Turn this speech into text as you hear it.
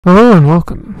Hello and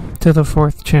welcome to the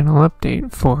 4th channel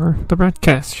update for the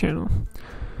Broadcast channel.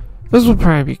 This will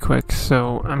probably be quick,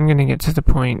 so I'm going to get to the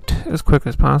point as quick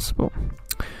as possible.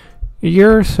 A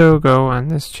year or so ago on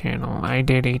this channel, I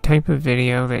did a type of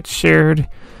video that shared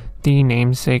the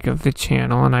namesake of the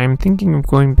channel, and I'm thinking of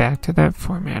going back to that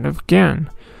format again.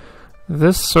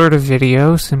 This sort of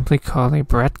video, simply called a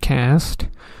Broadcast,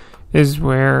 is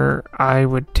where I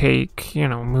would take,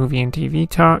 movie and TV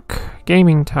talk,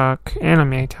 gaming talk,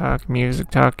 anime talk,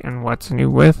 music talk, and what's new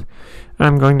with. And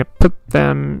I'm going to put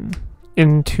them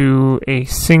into a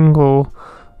single,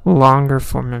 longer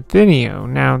format video.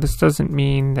 Now, this doesn't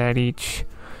mean that each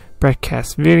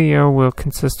broadcast video will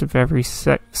consist of every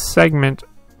segment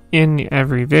in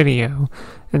every video.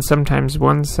 And sometimes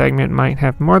one segment might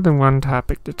have more than one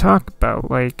topic to talk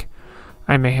about, like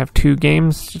I may have 2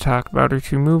 games to talk about or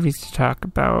 2 movies to talk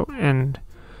about and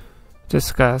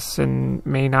discuss, and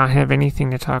may not have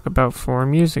anything to talk about for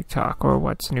music talk or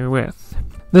what's new with.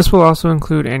 This will also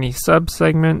include any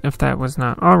sub-segment if that was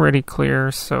not already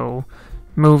clear, so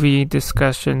movie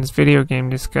discussions, video game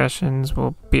discussions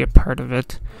will be a part of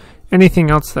it.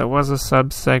 Anything else that was a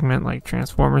sub-segment like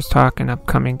Transformers talk and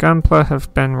upcoming Gunpla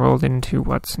have been rolled into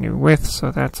what's new with,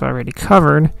 so that's already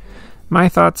covered. My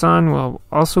thoughts on will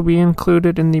also be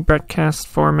included in the broadcast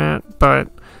format, but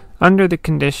under the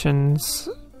conditions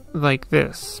like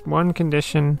this. One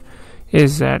condition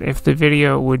is that if the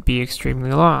video would be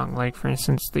extremely long, like for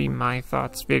instance the My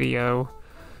Thoughts video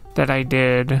that I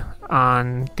did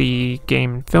on the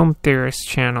Game and Film Theorist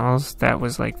channels, that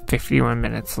was like 51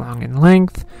 minutes long in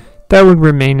length, that would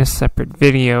remain a separate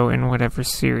video in whatever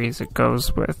series it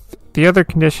goes with. The other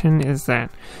condition is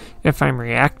that if I'm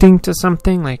reacting to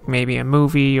something, like maybe a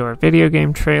movie or a video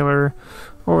game trailer,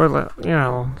 or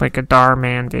like a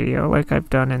Dhar video like I've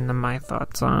done in the My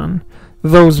Thoughts on,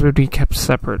 those would be kept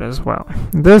separate as well.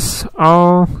 This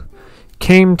all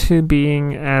came to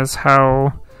being as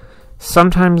how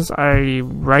sometimes I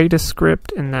write a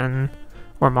script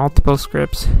or multiple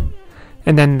scripts,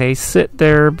 and then they sit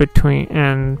there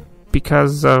and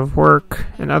because of work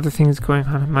and other things going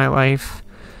on in my life,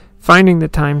 finding the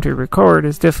time to record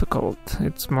is difficult.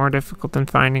 It's more difficult than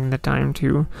finding the time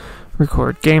to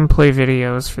record gameplay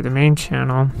videos for the main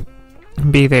channel,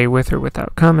 be they with or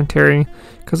without commentary,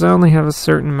 because I only have a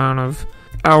certain amount of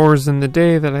hours in the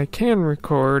day that I can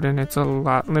record, and it's a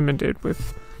lot limited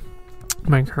with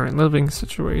my current living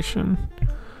situation.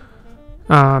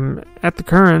 At the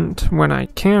current, when I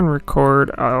can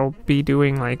record, I'll be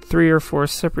doing like 3 or 4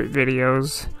 separate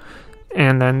videos,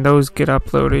 and then those get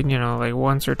uploaded, like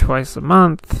once or twice a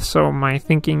month. So my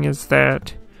thinking is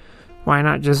that why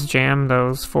not just jam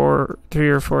those 3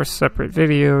 or 4 separate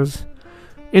videos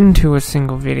into a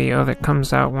single video that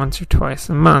comes out once or twice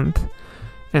a month?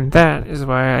 And that is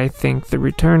why I think the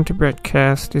return to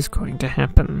broadcast is going to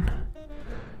happen.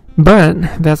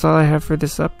 But that's all I have for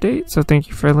this update, so thank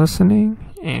you for listening,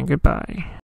 and goodbye.